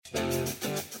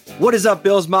What is up,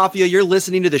 Bills Mafia? You're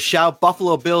listening to the Shout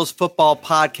Buffalo Bills Football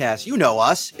Podcast. You know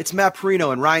us. It's Matt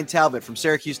Parrino and Ryan Talbot from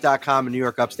Syracuse.com and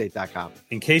NewYorkUpstate.com.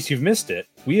 In case you've missed it,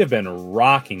 we have been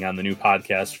rocking on the new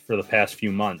podcast for the past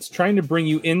few months, trying to bring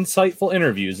you insightful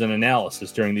interviews and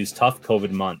analysis during these tough COVID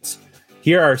months.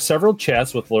 Here are several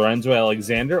chats with Lorenzo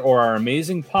Alexander or our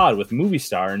amazing pod with movie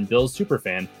star and Bills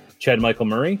superfan, Chad Michael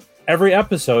Murray. Every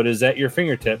episode is at your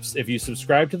fingertips if you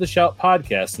subscribe to the Shout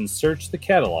Podcast and search the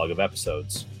catalog of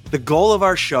episodes. The goal of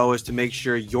our show is to make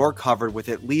sure you're covered with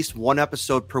at least one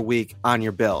episode per week on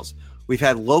your Bills. We've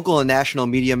had local and national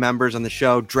media members on the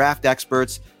show, draft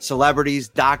experts, celebrities,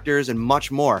 doctors, and much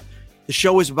more. The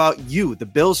show is about you, the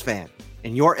Bills fan,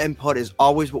 and your input is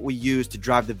always what we use to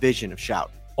drive the vision of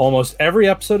Shout. Almost every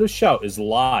episode of Shout is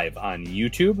live on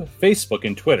YouTube, Facebook,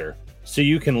 and Twitter, so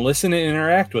you can listen and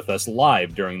interact with us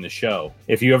live during the show.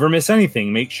 If you ever miss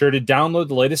anything, make sure to download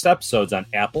the latest episodes on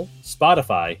Apple,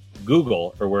 Spotify,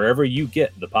 Google, or wherever you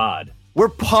get the pod. We're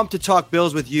pumped to talk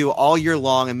Bills with you all year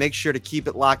long, and make sure to keep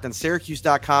it locked on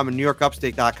Syracuse.com and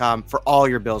NewYorkUpstate.com for all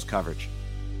your Bills coverage.